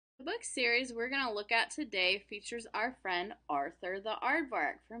The book series we're going to look at today features our friend Arthur the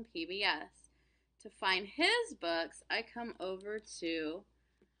Aardvark from PBS. To find his books, I come over to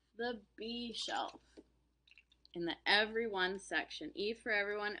the B shelf in the Everyone section. E for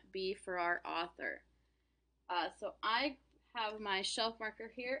everyone, B for our author. So I have my shelf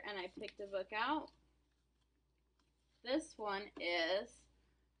marker here and I picked a book out. This one is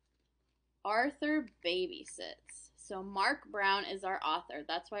Arthur Babysits. So Mark Brown is our author.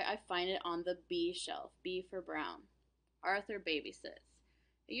 That's why I find it on the B shelf. B for Brown. Arthur Babysits.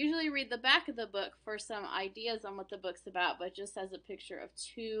 I usually read the back of the book for some ideas on what the book's about, but it just has a picture of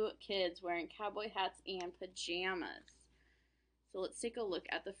two kids wearing cowboy hats and pajamas. So let's take a look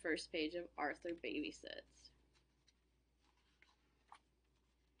at the first page of Arthur Babysits.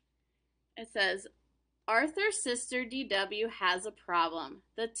 It says, Arthur's sister DW has a problem.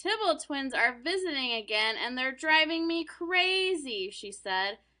 The Tibble twins are visiting again and they're driving me crazy, she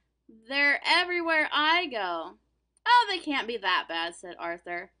said. They're everywhere I go. Oh, they can't be that bad, said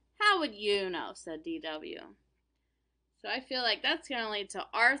Arthur. How would you know, said DW. So I feel like that's going to lead to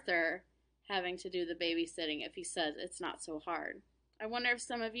Arthur having to do the babysitting if he says it's not so hard. I wonder if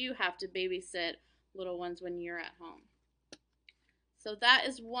some of you have to babysit little ones when you're at home. So that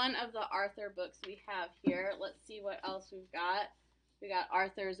is one of the Arthur books we have here. Let's see what else we've got. We got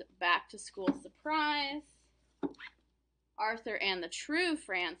Arthur's Back to School Surprise. Arthur and the True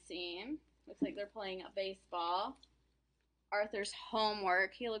Francine. Looks like they're playing baseball. Arthur's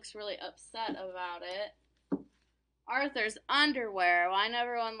Homework. He looks really upset about it. Arthur's Underwear. Well, I know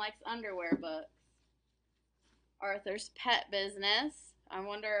everyone likes underwear books. Arthur's Pet Business. I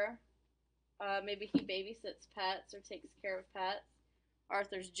wonder, maybe he babysits pets or takes care of pets.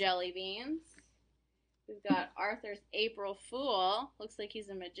 Arthur's Jelly Beans. We've got Arthur's April Fool. Looks like he's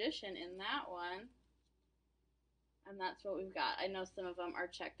a magician in that one. And that's what we've got. I know some of them are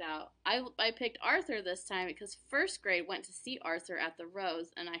checked out. I picked Arthur this time because first grade went to see Arthur at the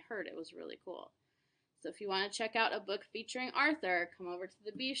Rose, and I heard it was really cool. So if you want to check out a book featuring Arthur, come over to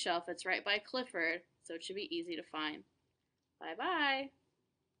the B shelf. It's right by Clifford, so it should be easy to find. Bye-bye.